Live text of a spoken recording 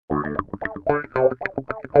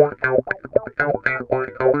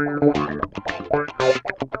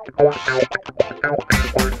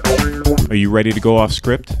Are you ready to go off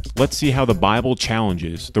script? Let's see how the Bible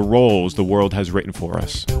challenges the roles the world has written for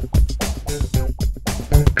us.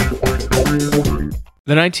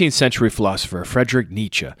 The 19th century philosopher Friedrich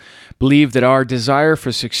Nietzsche believed that our desire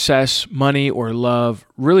for success, money, or love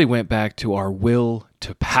really went back to our will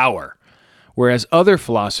to power, whereas other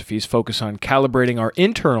philosophies focus on calibrating our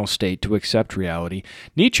internal state to accept reality.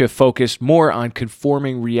 Nietzsche focused more on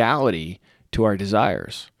conforming reality to our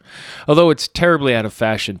desires. Although it's terribly out of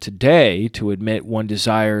fashion today to admit one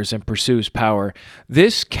desires and pursues power,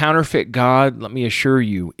 this counterfeit God, let me assure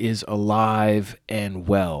you, is alive and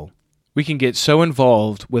well. We can get so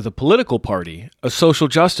involved with a political party, a social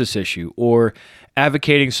justice issue, or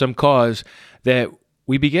advocating some cause that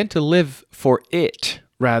we begin to live for it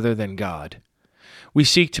rather than God. We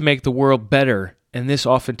seek to make the world better, and this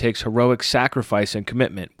often takes heroic sacrifice and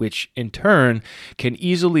commitment, which in turn can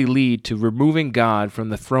easily lead to removing God from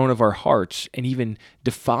the throne of our hearts and even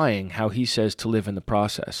defying how He says to live in the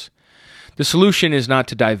process. The solution is not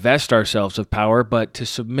to divest ourselves of power, but to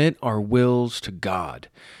submit our wills to God.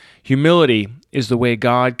 Humility is the way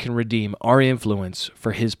God can redeem our influence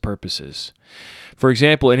for His purposes. For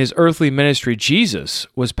example, in His earthly ministry, Jesus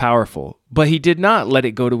was powerful, but He did not let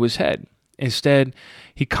it go to His head. Instead,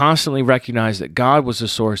 He constantly recognized that God was the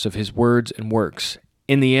source of His words and works.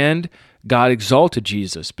 In the end, God exalted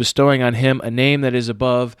Jesus, bestowing on Him a name that is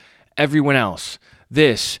above everyone else.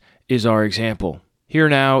 This is our example. Here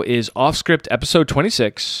now is Off Script episode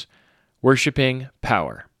 26, Worshiping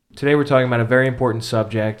Power. Today we're talking about a very important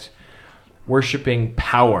subject, worshiping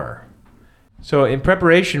power. So in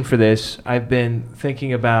preparation for this, I've been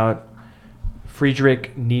thinking about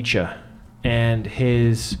Friedrich Nietzsche and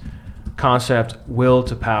his concept, will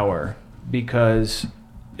to power, because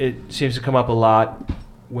it seems to come up a lot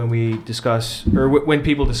when we discuss, or when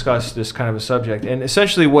people discuss this kind of a subject. And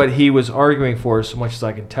essentially what he was arguing for, so much as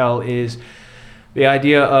I can tell, is the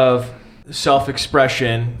idea of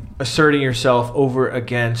self-expression, asserting yourself over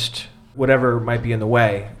against whatever might be in the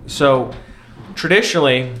way. So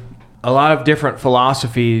traditionally, a lot of different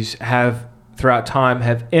philosophies have, throughout time,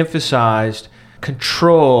 have emphasized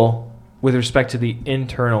control with respect to the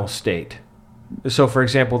internal state. So for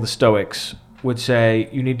example, the Stoics would say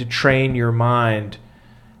you need to train your mind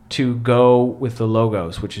to go with the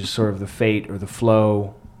logos, which is sort of the fate or the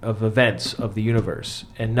flow of events of the universe,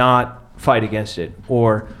 and not fight against it.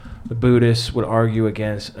 Or the Buddhists would argue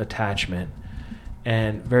against attachment,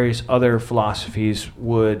 and various other philosophies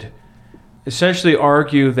would essentially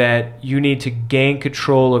argue that you need to gain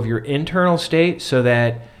control of your internal state so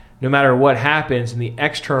that no matter what happens in the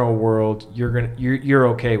external world, you're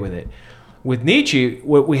okay with it. With Nietzsche,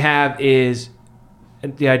 what we have is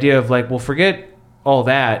the idea of like, well, forget all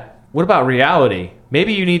that. What about reality?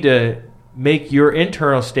 Maybe you need to make your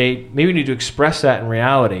internal state, maybe you need to express that in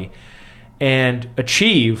reality and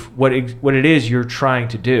achieve what it is you're trying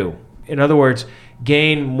to do. In other words,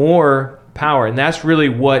 gain more power. And that's really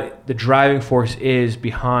what the driving force is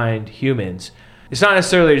behind humans. It's not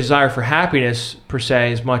necessarily a desire for happiness per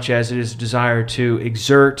se, as much as it is a desire to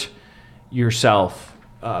exert yourself,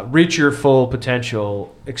 reach your full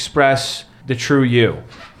potential, express the true you.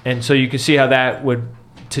 And so you can see how that would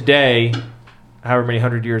today, however many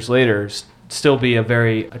hundred years later, still be a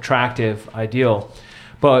very attractive ideal.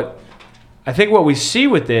 But I think what we see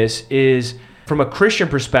with this is, from a Christian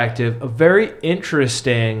perspective, a very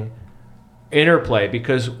interesting interplay,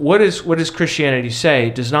 because what does Christianity say?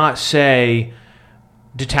 It does not say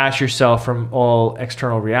detach yourself from all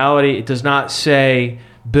external reality. It does not say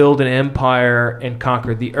build an empire and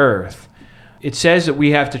conquer the earth. It says that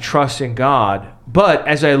we have to trust in God. But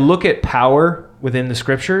as I look at power within the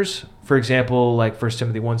scriptures, for example, like 1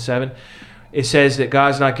 Timothy 1:7, it says that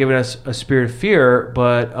God's not given us a spirit of fear,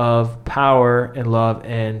 but of power and love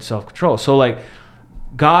and self-control. So like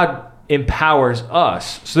God empowers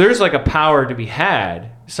us. So there's like a power to be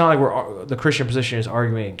had. It's not like the Christian position is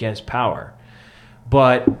arguing against power,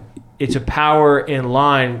 but it's a power in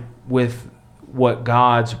line with what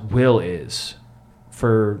God's will is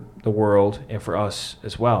for the world and for us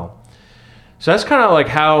as well. So that's kind of like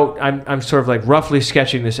how I'm sort of like roughly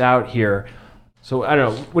sketching this out here. So I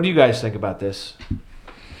don't know, what do you guys think about this?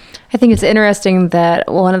 I think it's interesting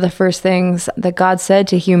that one of the first things that God said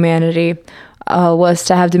to humanity was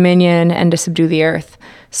to have dominion and to subdue the earth.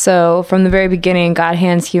 So from the very beginning, God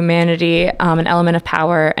hands humanity an element of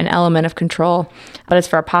power, an element of control, but it's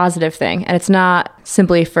for a positive thing. And it's not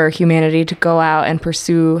simply for humanity to go out and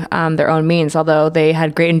pursue their own means, although they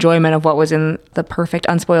had great enjoyment of what was in the perfect,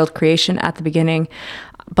 unspoiled creation at the beginning.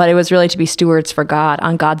 but it was really to be stewards for God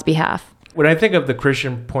on God's behalf. When I think of the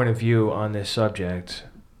Christian point of view on this subject,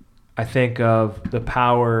 I think of the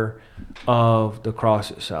power of the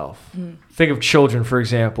cross itself. Think of children, for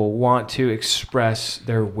example, want to express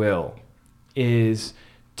their will, is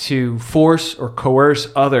to force or coerce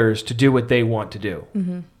others to do what they want to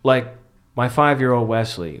do. Like my 5-year-old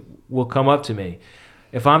Wesley will come up to me.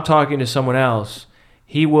 If I'm talking to someone else,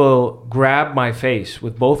 he will grab my face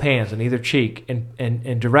with both hands on either cheek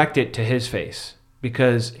and direct it to his face,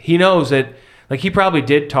 because he knows that, like, he probably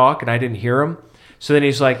did talk and I didn't hear him. So then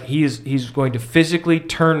he's like, he's going to physically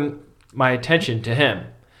turn my attention to him,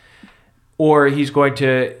 or he's going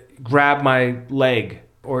to grab my leg,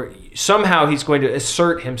 or somehow he's going to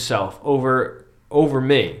assert himself over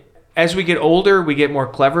me. As we get older, we get more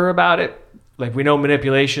clever about it. Like, we know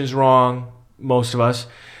manipulation's wrong, most of us.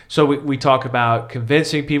 So we talk about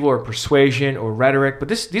convincing people or persuasion or rhetoric, but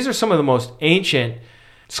these are some of the most ancient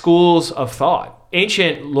schools of thought.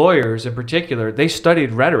 Ancient lawyers in particular, they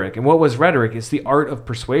studied rhetoric. And what was rhetoric? It's the art of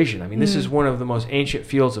persuasion. I mean, this is one of the most ancient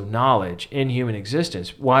fields of knowledge in human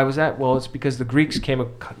existence. Why was that? Well, it's because the Greeks came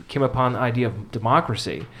upon the idea of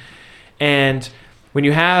democracy. And when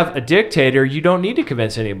you have a dictator, you don't need to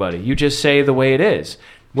convince anybody. You just say the way it is.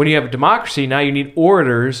 When you have a democracy, now you need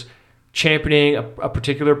orators championing a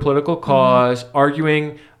particular political cause,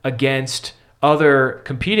 arguing against other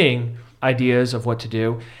competing ideas of what to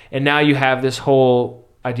do. And now you have this whole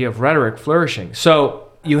idea of rhetoric flourishing. So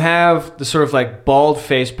you have the sort of like bald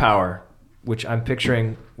face power, which I'm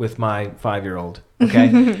picturing with my 5-year-old. Okay.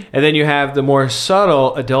 And then you have the more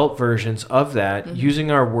subtle adult versions of that,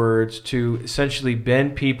 using our words to essentially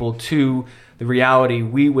bend people to the reality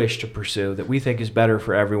we wish to pursue, that we think is better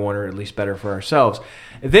for everyone, or at least better for ourselves.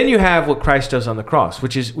 And then you have what Christ does on the cross,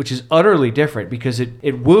 which is utterly different, because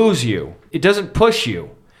it woos you. It doesn't push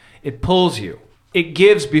you. It pulls you. It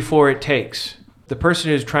gives before it takes. The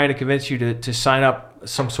person who's trying to convince you to sign up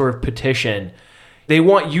some sort of petition, they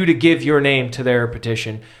want you to give your name to their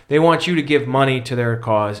petition. They want you to give money to their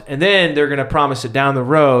cause. And then they're going to promise that down the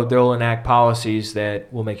road, they'll enact policies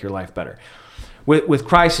that will make your life better. With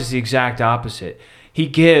Christ, it's the exact opposite. He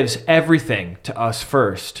gives everything to us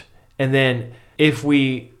first. And then if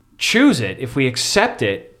we choose it, if we accept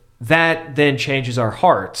it, that then changes our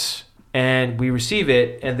hearts. And we receive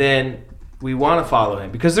it, and then we want to follow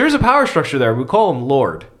him, because there's a power structure there. We call him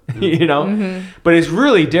Lord, you know, but it's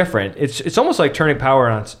really different. It's almost like turning power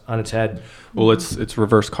on its head. Well, it's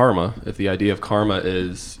reverse karma. If the idea of karma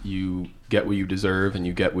is you get what you deserve and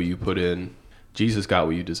you get what you put in, Jesus got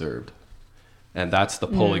what you deserved, and that's the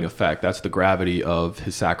pulling effect. That's the gravity of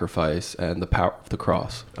his sacrifice and the power of the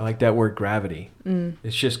cross. I like that word, gravity.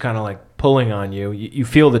 It's just kind of like pulling on you. You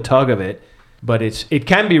feel the tug of it. But it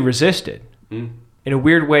can be resisted. In a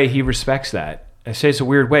weird way, he respects that. I say it's a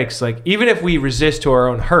weird way, because like, even if we resist to our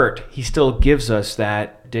own hurt, he still gives us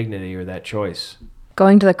that dignity or that choice.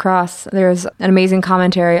 Going to the cross, there's an amazing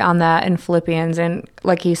commentary on that in Philippians. And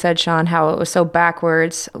like you said, Sean, how it was so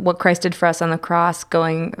backwards, what Christ did for us on the cross,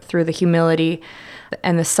 going through the humility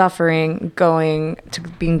and the suffering, going to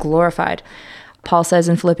being glorified. Paul says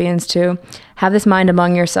in Philippians 2, "Have this mind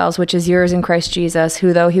among yourselves, which is yours in Christ Jesus,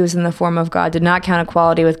 who, though he was in the form of God, did not count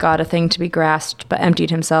equality with God a thing to be grasped, but emptied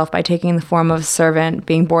himself by taking the form of a servant,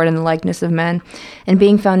 being born in the likeness of men. And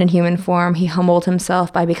being found in human form, he humbled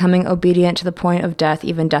himself by becoming obedient to the point of death,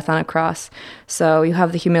 even death on a cross." So you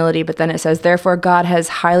have the humility, but then it says, "Therefore God has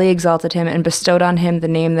highly exalted him and bestowed on him the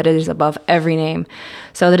name that is above every name,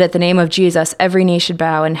 so that at the name of Jesus every knee should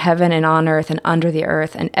bow in heaven and on earth and under the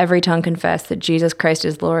earth, and every tongue confess that Jesus Christ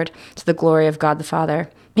is Lord, to the glory of God the Father."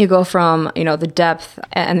 You go from, the depth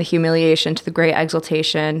and the humiliation to the great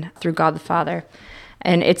exaltation through God the Father.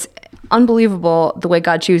 And it's unbelievable the way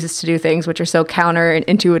God chooses to do things, which are so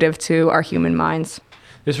counterintuitive to our human minds.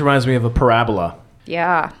 This reminds me of a parabola.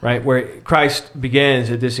 Yeah. Right? Where Christ begins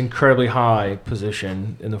at this incredibly high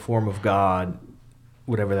position in the form of God,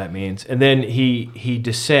 whatever that means. And then he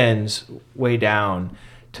descends way down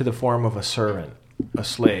to the form of a servant, a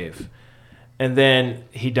slave. And then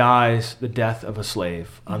he dies the death of a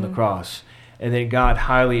slave on the cross. And then God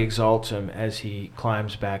highly exalts him as he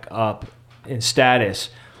climbs back up in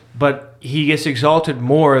status. But he gets exalted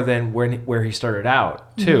more than where he started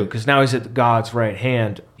out, too, because now he's at God's right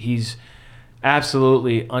hand. He's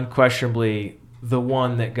absolutely, unquestionably the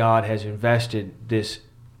one that God has invested this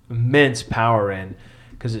immense power in,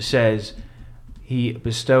 because it says he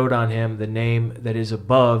bestowed on him the name that is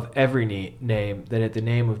above every name, that at the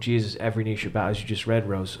name of Jesus every knee should bow, as you just read,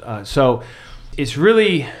 Rose. So it's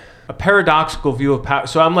really a paradoxical view of power.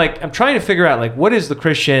 So I'm trying to figure out, what is the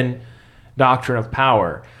Christian doctrine of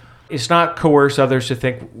power? It's not coerce others to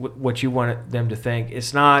think what you want them to think.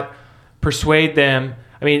 It's not persuade them.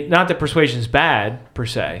 I mean, not that persuasion is bad per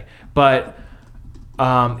se, but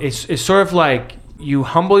it's sort of like you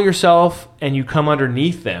humble yourself and you come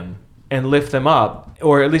underneath them and lift them up,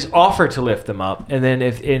 or at least offer to lift them up. And then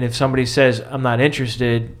if somebody says, I'm not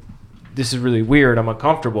interested, this is really weird, I'm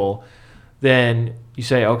uncomfortable, then you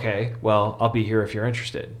say, okay, well, I'll be here if you're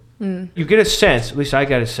interested. You get a sense, at least I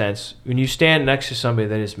got a sense, when you stand next to somebody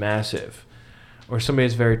that is massive or somebody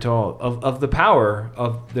that's very tall, of the power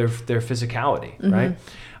of their physicality, right?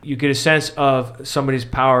 You get a sense of somebody's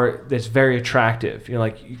power that's very attractive. You know,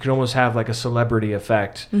 like you can almost have like a celebrity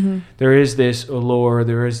effect. There is this allure,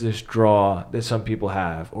 there is this draw that some people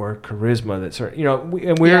have, or charisma that certain, you know,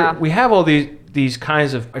 we have all these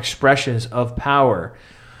kinds of expressions of power.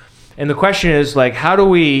 And the question is, like, how do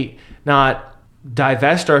we not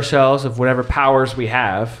divest ourselves of whatever powers we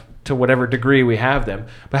have to whatever degree we have them,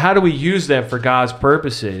 but how do we use them for God's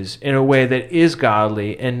purposes in a way that is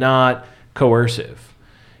godly and not coercive?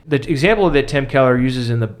 The example that Tim Keller uses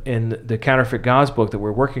in the Counterfeit Gods book that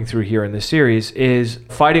we're working through here in this series is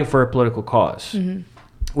fighting for a political cause.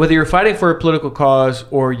 Whether you're fighting for a political cause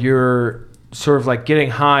or you're sort of like getting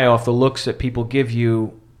high off the looks that people give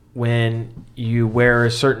you when you wear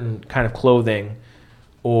a certain kind of clothing,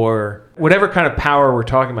 or whatever kind of power we're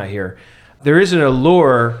talking about here, there is an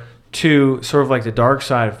allure to sort of like the dark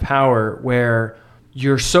side of power where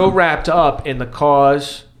you're so wrapped up in the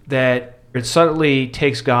cause that it suddenly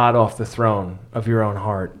takes God off the throne of your own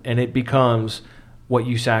heart, and it becomes what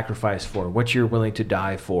you sacrifice for, what you're willing to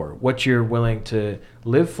die for, what you're willing to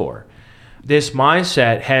live for. This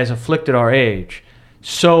mindset has afflicted our age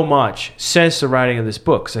so much since the writing of this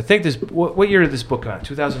book. So I think what year did this book come out?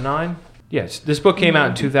 2009? Yes, this book came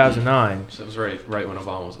out in 2009. So it was right when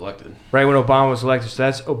Obama was elected. Right when Obama was elected. So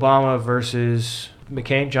that's Obama versus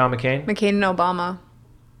McCain, John McCain. McCain and Obama.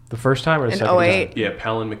 The first time or the In second 08. time? Yeah,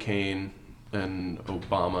 Palin, McCain, and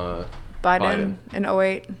Obama. Biden in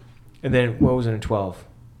 08. And then what was it in 12?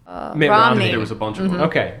 Romney. There was a bunch of them.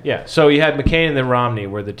 Okay, yeah. So you had McCain and then Romney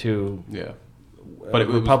were the two. Yeah. But it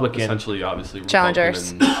was Republican. essentially, obviously,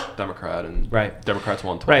 Challengers. Republican and Democrat, and Right. Democrats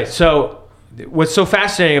won twice. Right. So what's so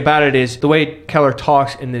fascinating about it is the way Keller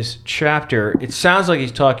talks in this chapter. It sounds like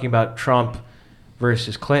he's talking about Trump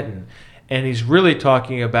versus Clinton, and he's really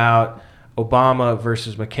talking about Obama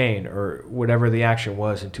versus McCain, or whatever the action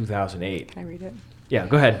was in 2008. Can I read it? Yeah,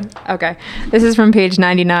 go ahead. Okay. This is from page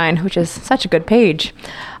 99, which is such a good page.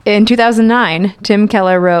 In 2009, Tim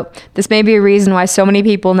Keller wrote, "This may be a reason why so many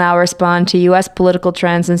people now respond to U.S. political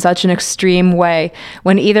trends in such an extreme way.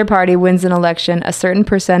 When either party wins an election, a certain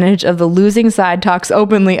percentage of the losing side talks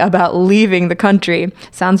openly about leaving the country."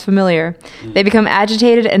 Sounds familiar. They become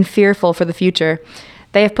agitated and fearful for the future.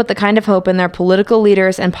 They have put the kind of hope in their political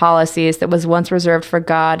leaders and policies that was once reserved for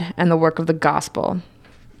God and the work of the gospel.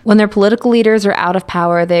 When their political leaders are out of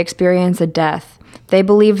power, they experience a death. They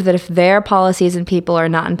believe that if their policies and people are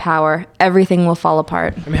not in power, everything will fall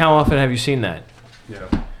apart. I mean, how often have you seen that? Yeah.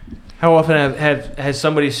 How often has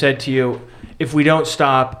somebody said to you, if we don't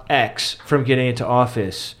stop X from getting into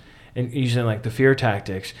office, and using like the fear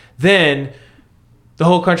tactics, then the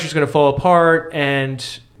whole country's going to fall apart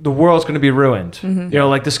and the world's going to be ruined. You know,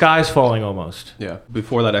 like the sky's falling almost. Yeah.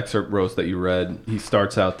 Before that excerpt, Rose, that you read, he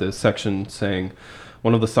starts out this section saying,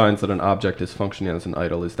 "One of the signs that an object is functioning as an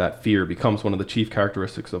idol is that fear becomes one of the chief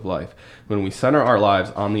characteristics of life. When we center our lives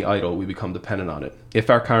on the idol, we become dependent on it. If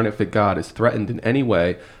our counterfeit God is threatened in any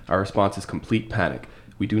way, our response is complete panic.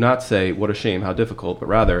 We do not say, 'What a shame, how difficult,' but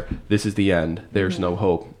rather, 'This is the end, there's no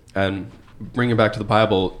hope.'" And bringing it back to the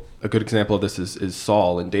Bible, a good example of this is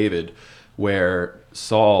Saul and David, where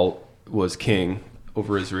Saul was king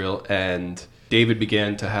over Israel, and David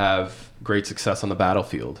began to have great success on the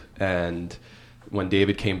battlefield. And when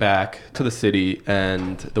David came back to the city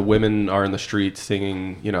and the women are in the streets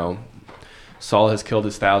singing, you know, Saul has killed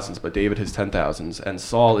his thousands, but David his 10,000s. And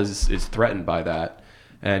Saul is threatened by that.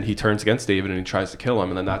 And he turns against David and he tries to kill him.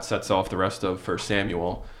 And then that sets off the rest of 1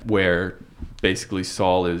 Samuel, where basically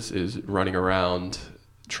Saul is running around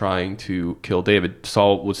trying to kill David.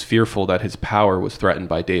 Saul was fearful that his power was threatened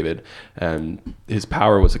by David. And his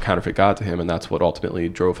power was a counterfeit God to him. And that's what ultimately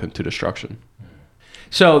drove him to destruction.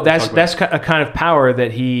 So that's a kind of power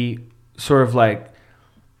that he sort of like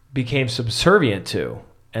became subservient to,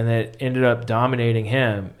 and that ended up dominating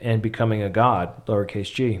him and becoming a god,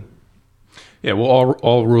 lowercase g. Yeah, well,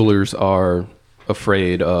 all rulers are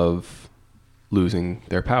afraid of losing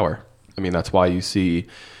their power. I mean, that's why you see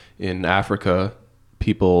in Africa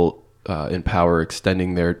people in power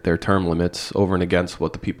extending their term limits over and against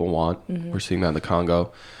what the people want. We're seeing that in the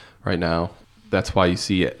Congo right now. That's why you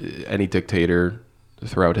see any dictator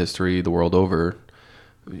throughout history, the world over,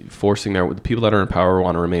 forcing the people that are in power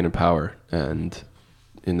want to remain in power. And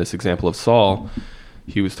in this example of Saul,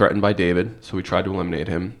 he was threatened by David, so he tried to eliminate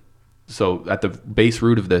him. So at the base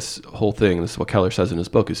root of this whole thing, this is what Keller says in his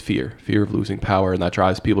book, is fear of losing power, and that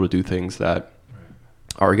drives people to do things that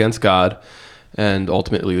are against God and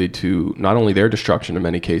ultimately lead to not only their destruction in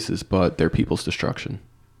many cases, but their people's destruction.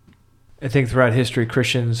 I think throughout history,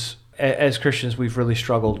 as Christians, we've really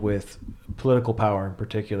struggled with political power in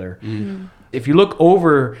particular. Mm-hmm. If you look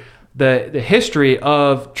over the history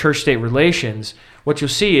of church-state relations, what you'll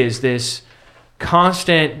see is this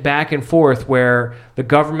constant back and forth where the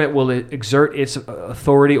government will exert its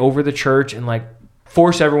authority over the church and like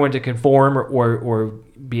force everyone to conform or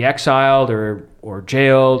be exiled or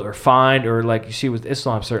jailed or fined, or like you see with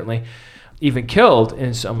Islam certainly, even killed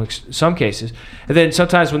in some cases. And then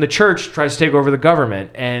sometimes when the church tries to take over the government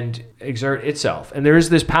and exert itself. And there is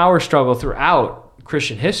this power struggle throughout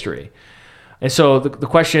Christian history. And so the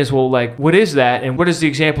question is, well, like, what is that? And what does the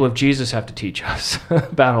example of Jesus have to teach us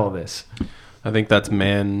about all this? I think that's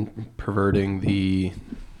man perverting the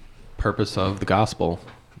purpose of the gospel.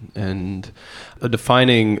 And a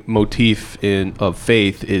defining motif of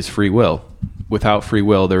faith is free will. Without free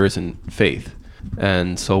will, there isn't faith.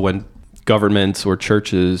 And so when governments or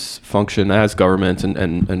churches function as governments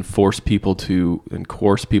and force people to and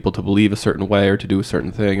coerce people to believe a certain way or to do a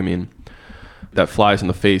certain thing, I mean, that flies in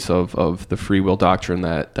the face of the free will doctrine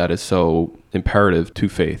that is so imperative to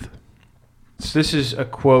faith. So this is a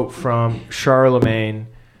quote from Charlemagne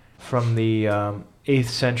from the 8th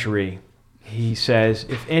century. He says,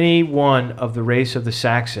 "If any one of the race of the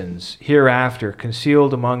Saxons hereafter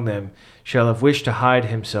concealed among them shall have wished to hide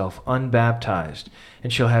himself unbaptized,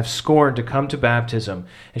 and shall have scorned to come to baptism,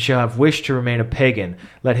 and shall have wished to remain a pagan,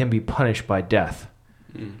 let him be punished by death."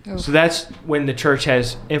 So that's when the church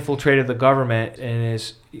has infiltrated the government and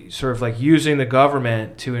is sort of like using the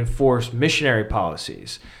government to enforce missionary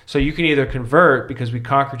policies. So you can either convert because we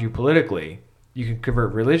conquered you politically, you can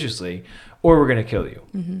convert religiously, or we're going to kill you.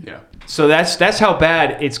 Mm-hmm. Yeah. So that's how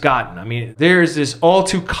bad it's gotten. I mean, there's this all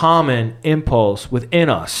too common impulse within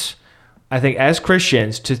us, I think, as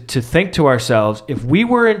Christians, to think to ourselves, if we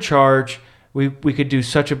were in charge, we could do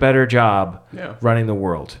such a better job running the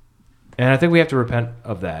world. And I think we have to repent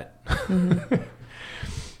of that. Mm-hmm.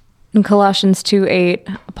 In Colossians 2:8,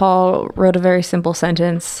 Paul wrote a very simple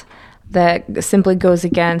sentence that simply goes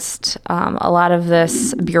against a lot of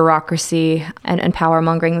this bureaucracy and power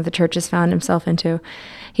mongering that the church has found himself into.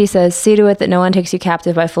 He says, "See to it that no one takes you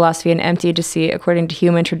captive by philosophy and empty deceit, according to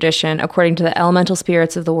human tradition, according to the elemental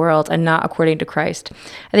spirits of the world, and not according to Christ."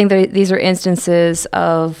 I think these are instances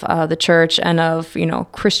of the church and of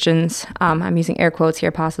Christians. I'm using air quotes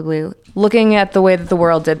here, possibly looking at the way that the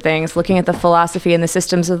world did things, looking at the philosophy and the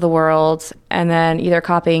systems of the world, and then either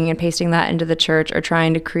copying and pasting that into the church or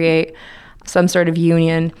trying to create some sort of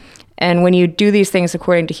union. And when you do these things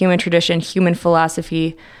according to human tradition, human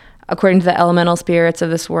philosophy, according to the elemental spirits of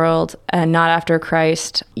this world, and not after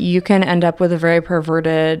Christ, you can end up with a very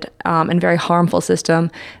perverted and very harmful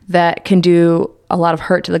system that can do a lot of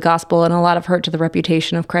hurt to the gospel and a lot of hurt to the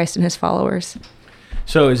reputation of Christ and his followers.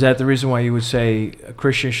 So is that the reason why you would say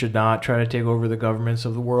Christians should not try to take over the governments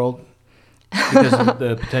of the world? Because of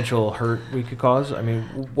the potential hurt we could cause? I mean,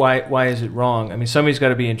 why is it wrong? I mean, somebody's got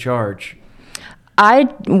to be in charge. I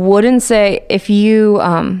wouldn't say if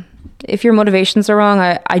your motivations are wrong,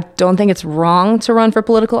 I don't think it's wrong to run for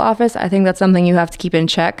political office. I think that's something you have to keep in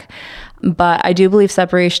check. But I do believe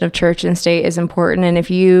separation of church and state is important. And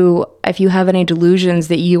if you have any delusions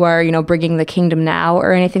that you are, bringing the kingdom now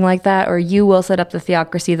or anything like that, or you will set up the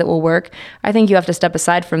theocracy that will work, I think you have to step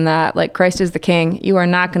aside from that. Like, Christ is the king. You are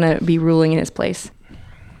not going to be ruling in his place.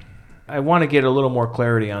 I want to get a little more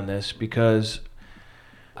clarity on this because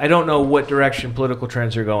I don't know what direction political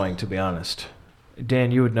trends are going, to be honest.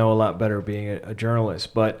 Dan, you would know a lot better being a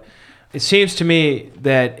journalist, but it seems to me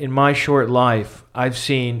that in my short life, I've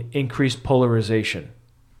seen increased polarization.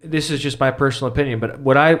 This is just my personal opinion, but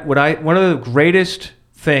one of the greatest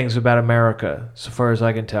things about America, so far as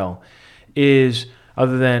I can tell, is,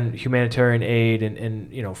 other than humanitarian aid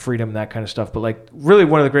and freedom and that kind of stuff, but like really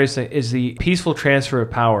one of the greatest things is the peaceful transfer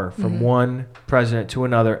of power from one president to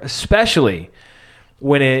another, especially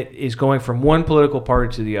when it is going from one political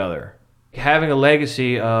party to the other. Having a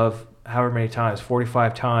legacy of however many times,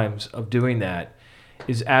 45 times of doing that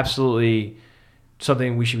is absolutely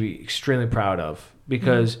something we should be extremely proud of,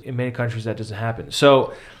 because in many countries that doesn't happen.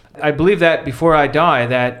 So I believe that before I die,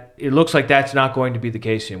 that it looks like that's not going to be the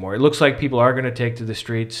case anymore. It looks like people are going to take to the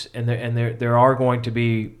streets, and there are going to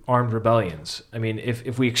be armed rebellions. I mean,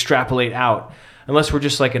 if we extrapolate out, unless we're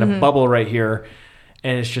just like in a bubble right here,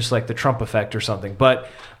 and it's just like the Trump effect or something. But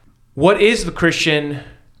what is the Christian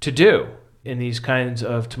to do in these kinds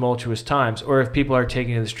of tumultuous times, or if people are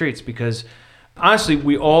taking to the streets? Because honestly,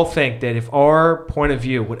 we all think that if our point of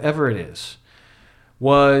view, whatever it is,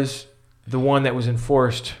 was the one that was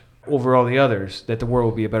enforced over all the others, that the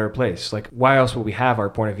world will be a better place. Like, why else would we have our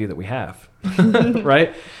point of view that we have?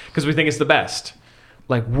 Right? Because we think it's the best.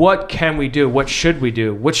 Like, what can we do? What should we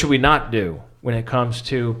do? What should we not do when it comes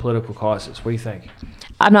to political causes? What do you think?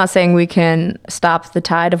 I'm not saying we can stop the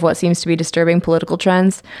tide of what seems to be disturbing political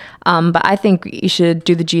trends, but I think you should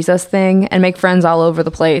do the Jesus thing and make friends all over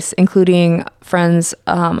the place, including friends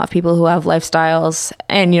of people who have lifestyles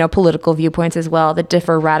and, political viewpoints as well that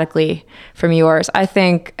differ radically from yours. I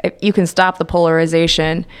think you can stop the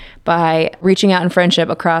polarization by reaching out in friendship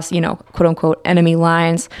across, quote unquote, enemy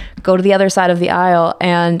lines, go to the other side of the aisle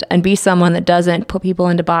and be someone that doesn't put people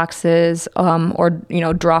into boxes or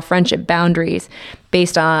draw friendship boundaries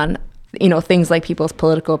based on, things like people's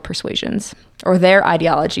political persuasions or their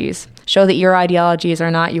ideologies. Show that your ideologies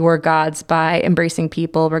are not your gods by embracing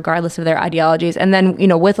people regardless of their ideologies. And then,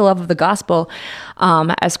 with the love of the gospel,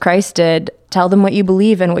 as Christ did, tell them what you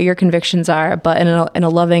believe and what your convictions are, but in a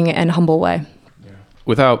loving and humble way.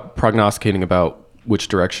 Without prognosticating about which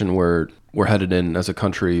direction we're headed in as a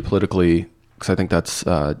country politically, because I think that's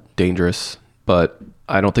dangerous, but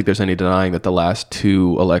I don't think there's any denying that the last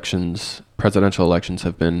two presidential elections,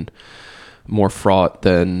 have been more fraught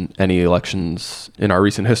than any elections in our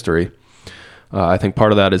recent history. I think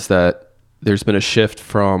part of that is that there's been a shift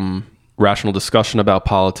from rational discussion about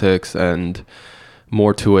politics and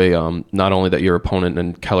more to a not only that your opponent,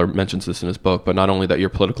 and Keller mentions this in his book, but not only that your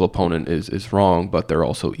political opponent is wrong, but they're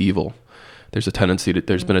also evil. There's been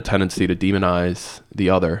a tendency to demonize the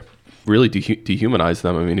other, really dehumanize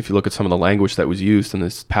them. I mean, if you look at some of the language that was used in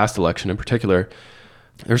this past election in particular,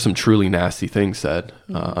 there's some truly nasty things said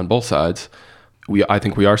on both sides. I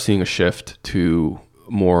think we are seeing a shift to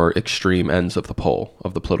more extreme ends of the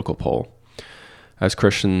political pole. As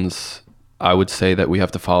Christians, I would say that we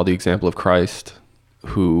have to follow the example of Christ,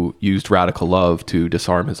 who used radical love to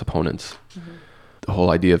disarm his opponents. The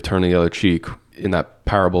whole idea of turning the other cheek in that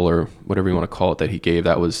parable, or whatever you want to call it, that he gave,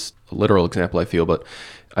 that was a literal example, I feel, but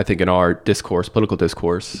I think in our discourse, political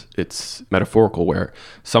discourse, it's metaphorical, where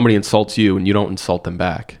somebody insults you and you don't insult them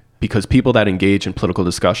back. Because people that engage in political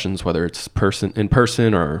discussions, whether it's in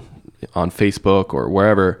person or on Facebook or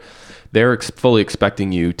wherever, they're fully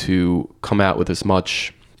expecting you to come out with as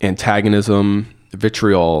much antagonism,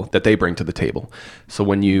 vitriol that they bring to the table. So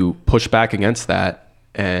when you push back against that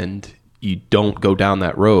and you don't go down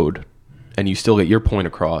that road and you still get your point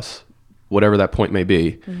across, whatever that point may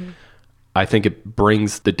be, I think it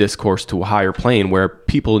brings the discourse to a higher plane where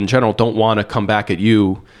people in general don't want to come back at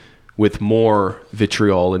you with more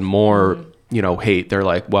vitriol and more hate. They're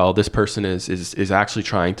like, well, this person is actually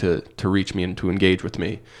trying to reach me and to engage with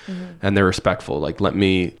me, and they're respectful. Like, let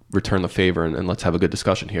me return the favor and let's have a good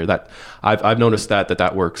discussion here. That I've noticed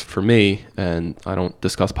that works for me, and I don't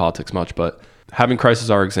discuss politics much, but having Christ as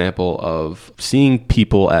our example of seeing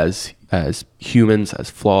people as humans, as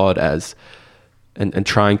flawed, and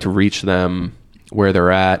trying to reach them where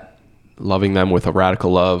they're at, loving them with a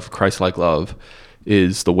radical love, Christ-like love,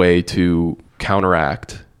 is the way to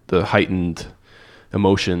counteract the heightened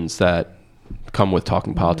emotions that come with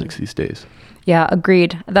talking politics these days. Yeah,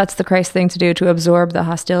 agreed. That's the Christ thing to do, to absorb the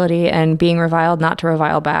hostility and being reviled, not to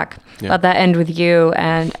revile back. Yeah. Let that end with you,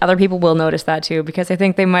 and other people will notice that too, because I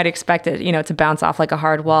think they might expect it, to bounce off like a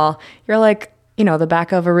hard wall. You're like, the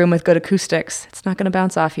back of a room with good acoustics. It's not going to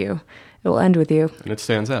bounce off you. It will end with you. And it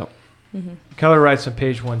stands out. Keller writes on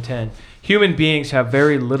page 110, human beings have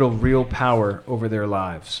very little real power over their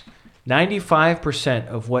lives. 95%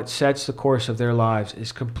 of what sets the course of their lives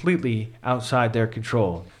is completely outside their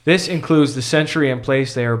control. This includes the century and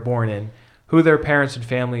place they are born in, who their parents and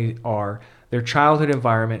family are, their childhood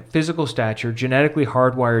environment, physical stature, genetically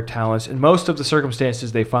hardwired talents, and most of the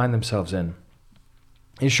circumstances they find themselves in.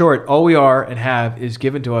 In short, all we are and have is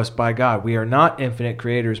given to us by God. We are not infinite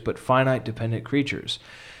creators, but finite dependent creatures.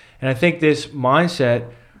 And I think this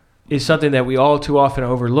mindset is something that we all too often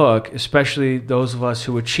overlook, especially those of us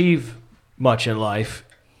who achieve much in life.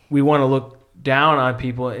 We want to look down on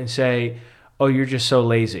people and say, oh, you're just so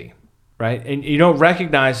lazy, right? And you don't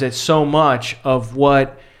recognize that so much of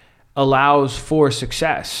what allows for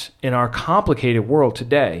success in our complicated world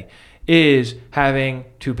today is having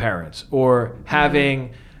two parents, or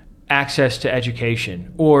having access to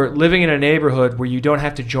education, or living in a neighborhood where you don't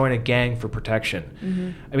have to join a gang for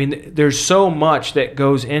protection. I mean, there's so much that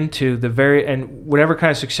goes into and whatever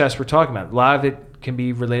kind of success we're talking about. A lot of it can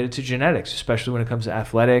be related to genetics, especially when it comes to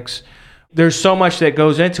athletics. There's so much that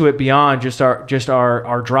goes into it beyond just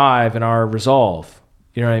our drive and our resolve.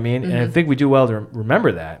 You know what I mean? And I think we do well to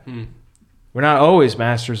remember that. We're not always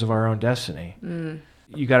masters of our own destiny.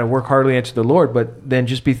 You got to work hardly into the Lord, but then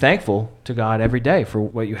just be thankful to God every day for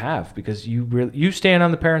what you have, because you stand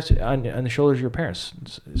on the shoulders of your parents.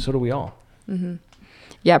 So do we all.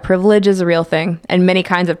 Yeah, privilege is a real thing, and many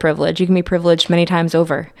kinds of privilege. You can be privileged many times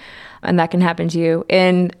over, and that can happen to you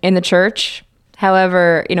in the church.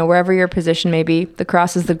 However, wherever your position may be, the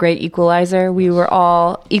cross is the great equalizer. We were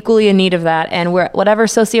all equally in need of that, and whatever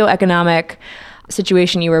socioeconomic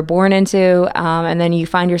situation you were born into, and then you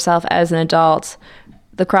find yourself as an adult,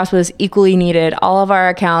 the cross was equally needed. All of our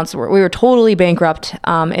accounts, we were totally bankrupt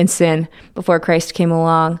in sin before Christ came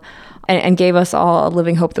along and gave us all a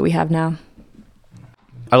living hope that we have now.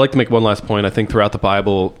 I'd like to make one last point. I think throughout the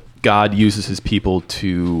Bible, God uses his people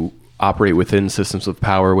to operate within systems of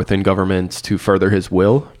power, within governments, to further his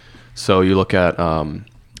will. So you look at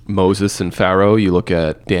Moses and Pharaoh, you look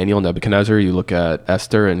at Daniel, Nebuchadnezzar, you look at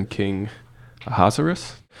Esther and King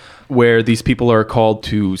Ahasuerus, where these people are called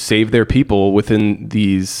to save their people within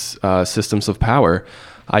these systems of power.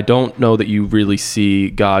 I don't know that you really see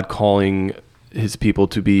God calling his people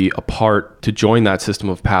to be to join that system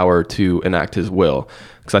of power to enact his will.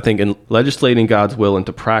 Because I think in legislating God's will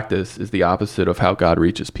into practice is the opposite of how God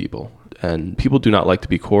reaches people. And people do not like to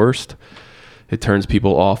be coerced. It turns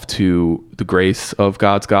people off to the grace of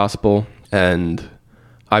God's gospel. And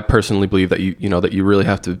I personally believe that you really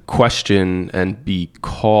have to question and be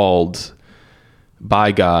called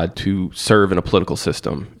by God to serve in a political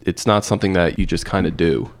system. It's not something that you just kind of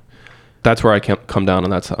do. That's where I can come down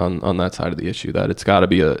on that side of the issue, that it's got to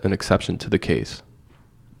be an exception to the case.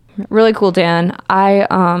 Really cool, Dan. I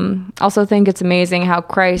also think it's amazing how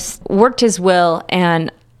Christ worked his will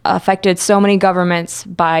and affected so many governments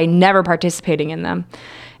by never participating in them.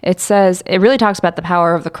 It really talks about the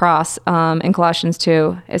power of the cross in Colossians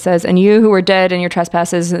 2. It says, "And you who were dead in your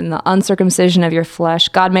trespasses and the uncircumcision of your flesh,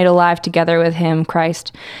 God made alive together with him,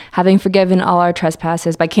 Christ, having forgiven all our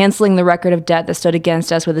trespasses by canceling the record of debt that stood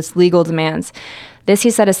against us with its legal demands. This he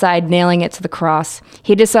set aside, nailing it to the cross.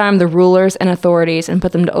 He disarmed the rulers and authorities and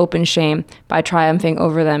put them to open shame by triumphing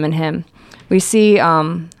over them in him." We see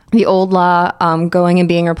the old law going and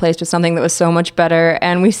being replaced with something that was so much better.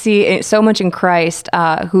 And we see it so much in Christ,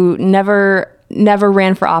 who never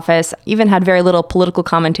ran for office, even had very little political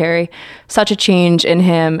commentary. Such a change in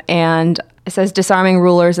him. And it says, disarming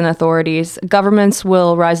rulers and authorities. Governments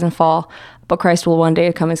will rise and fall, but Christ will one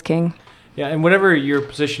day come as king. Yeah, and whatever your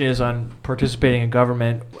position is on participating in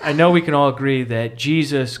government, I know we can all agree that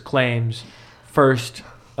Jesus claims first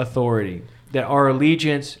authority, that our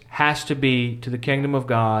allegiance has to be to the kingdom of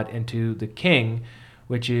God and to the king,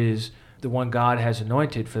 which is the one God has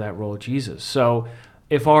anointed for that role, Jesus. So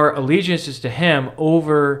if our allegiance is to him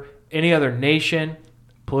over any other nation,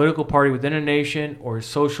 political party within a nation, or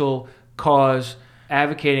social cause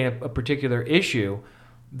advocating a particular issue,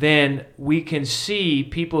 then we can see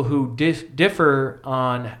people who differ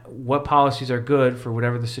on what policies are good for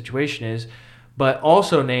whatever the situation is, but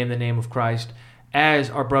also name the name of Christ as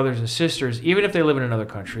our brothers and sisters, even if they live in another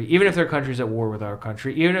country, even if their country's at war with our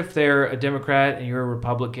country, even if they're a Democrat and you're a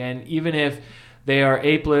Republican, even if they are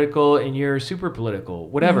apolitical and you're super political,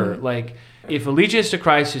 whatever. Like, if allegiance to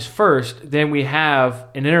Christ is first, then we have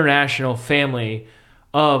an international family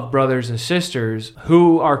of brothers and sisters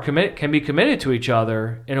who can be committed to each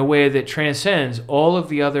other in a way that transcends all of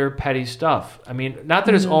the other petty stuff. I mean, not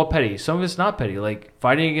that it's all petty. Some of it's not petty, like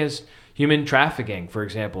fighting against human trafficking, for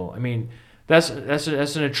example. I mean, that's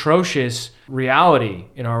an atrocious reality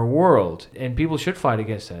in our world, and people should fight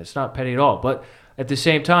against that. It's not petty at all. But at the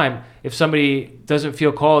same time, if somebody doesn't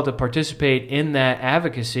feel called to participate in that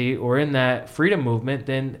advocacy or in that freedom movement,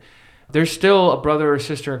 then they're still a brother or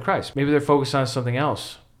sister in Christ. Maybe they're focused on something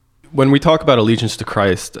else. When we talk about allegiance to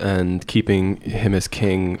Christ and keeping him as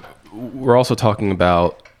king, we're also talking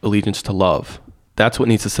about allegiance to love. That's what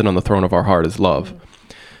needs to sit on the throne of our heart, is love.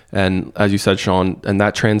 And as you said, Sean, and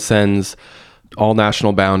that transcends all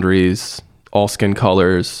national boundaries, all skin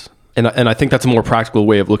colors. And I think that's a more practical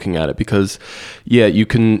way of looking at it, because, yeah, you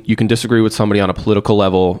can disagree with somebody on a political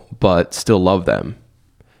level, but still love them.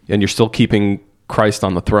 And you're still keeping Christ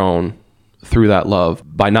on the throne through that love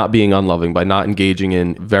by not being unloving, by not engaging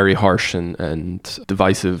in very harsh and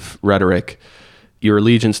divisive rhetoric. Your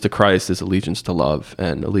allegiance to Christ is allegiance to love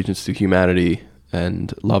and allegiance to humanity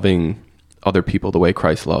and loving other people the way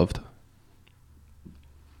Christ loved.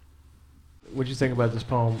 What do you think about this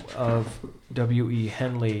poem of W.E.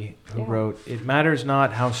 Henley, who wrote, "It matters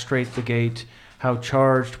not how straight the gate, how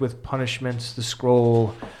charged with punishments the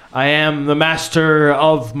scroll. I am the master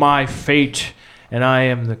of my fate, and I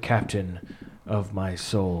am the captain of my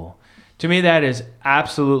soul." To me, that is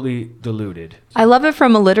absolutely deluded. I love it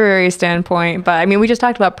from a literary standpoint, but I mean, we just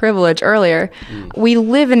talked about privilege earlier. We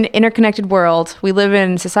live in an interconnected world. We live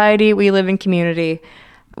in society. We live in community.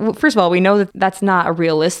 First of all, we know that that's not a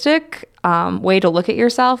realistic way to look at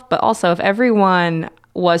yourself, but also if everyone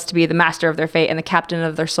was to be the master of their fate and the captain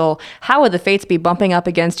of their soul, how would the fates be bumping up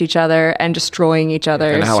against each other and destroying each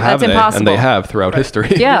other? And how have That's they? impossible. And they have throughout history.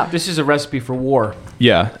 Yeah. This is a recipe for war.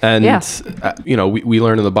 Yeah, and we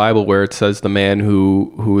learn in the Bible where it says the man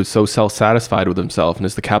who is so self-satisfied with himself and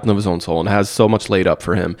is the captain of his own soul and has so much laid up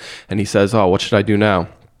for him, and he says, "Oh, what should I do now?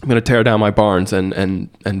 I'm going to tear down my barns and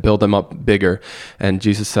build them up bigger." And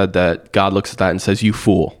Jesus said that God looks at that and says, "You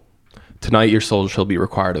fool, tonight your soul shall be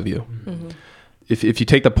required of you." Mm-hmm. If you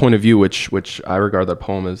take that point of view, which I regard that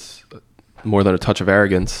poem as more than a touch of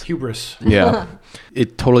arrogance, Hubris. yeah,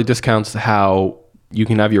 it totally discounts how you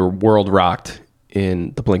can have your world rocked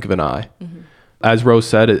in the blink of an eye. Mm-hmm. As Rose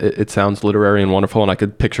said, it sounds literary and wonderful, and I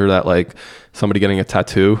could picture that like somebody getting a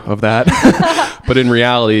tattoo of that. But in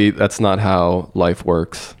reality, that's not how life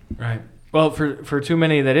works. Right. Well, for too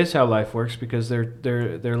many, that is how life works, because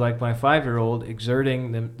they're like my 5-year-old,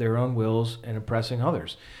 exerting their own wills and oppressing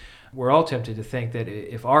others. We're all tempted to think that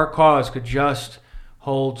if our cause could just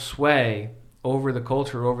hold sway over the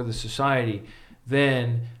culture, over the society,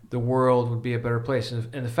 then the world would be a better place. And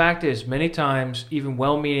the fact is, many times, even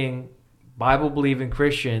well-meaning, Bible-believing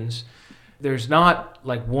Christians, there's not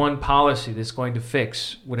like one policy that's going to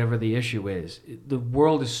fix whatever the issue is. The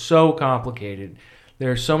world is so complicated.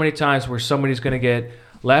 There are so many times where somebody's going to get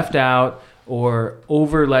left out or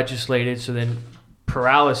over-legislated, so then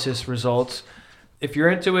paralysis results. If you're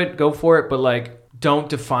into it, go for it, but like, don't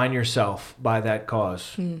define yourself by that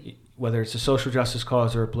cause, whether it's a social justice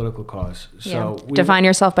cause or a political cause. So define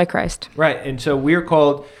yourself by Christ. Right, and so we're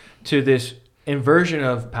called to this inversion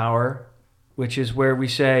of power, which is where we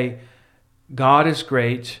say, God is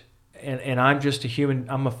great, and I'm just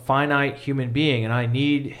I'm a finite human being, and I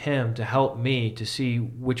need him to help me to see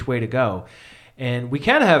which way to go. And we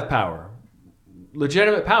can have power,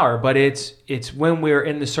 legitimate power, but it's when we're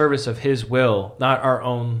in the service of his will, not our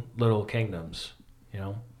own little kingdoms, you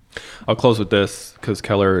know. I'll close with this because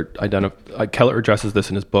Keller addresses this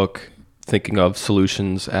in his book, thinking of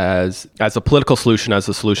solutions as a political solution, as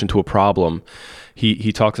a solution to a problem.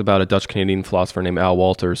 He talks about a Dutch-Canadian philosopher named Al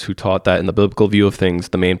Walters, who taught that in the biblical view of things,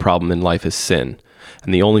 the main problem in life is sin,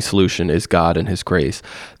 and the only solution is God and his grace.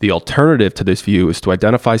 The alternative to this view is to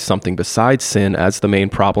identify something besides sin as the main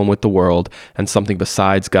problem with the world and something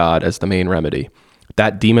besides God as the main remedy.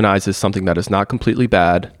 That demonizes something that is not completely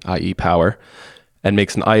bad, i.e. power, and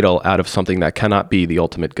makes an idol out of something that cannot be the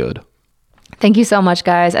ultimate good. Thank you so much,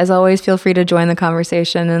 guys. As always, feel free to join the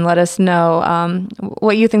conversation and let us know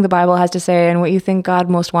what you think the Bible has to say and what you think God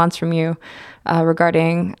most wants from you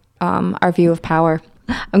regarding our view of power.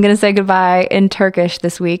 I'm going to say goodbye in Turkish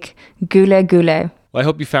this week. Güle güle. Well, I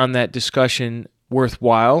hope you found that discussion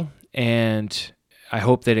worthwhile, and I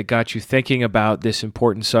hope that it got you thinking about this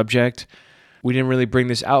important subject. We didn't really bring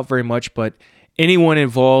this out very much, but anyone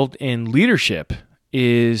involved in leadership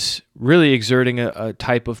is really exerting a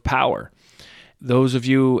type of power. Those of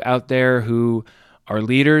you out there who are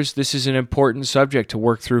leaders, this is an important subject to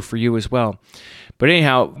work through for you as well. But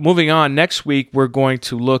anyhow, moving on, next week we're going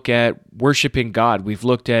to look at worshiping God. We've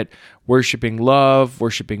looked at worshiping love,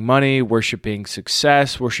 worshiping money, worshiping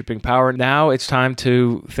success, worshiping power. Now it's time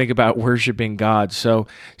to think about worshiping God. So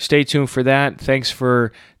stay tuned for that. Thanks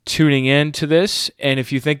for tuning in to this. And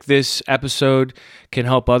if you think this episode can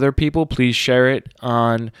help other people, please share it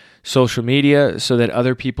on social media so that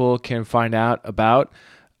other people can find out about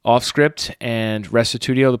Offscript and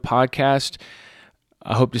Restitutio, the podcast.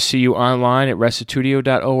 I hope to see you online at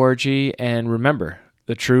restitutio.org. And remember,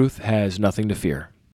 the truth has nothing to fear.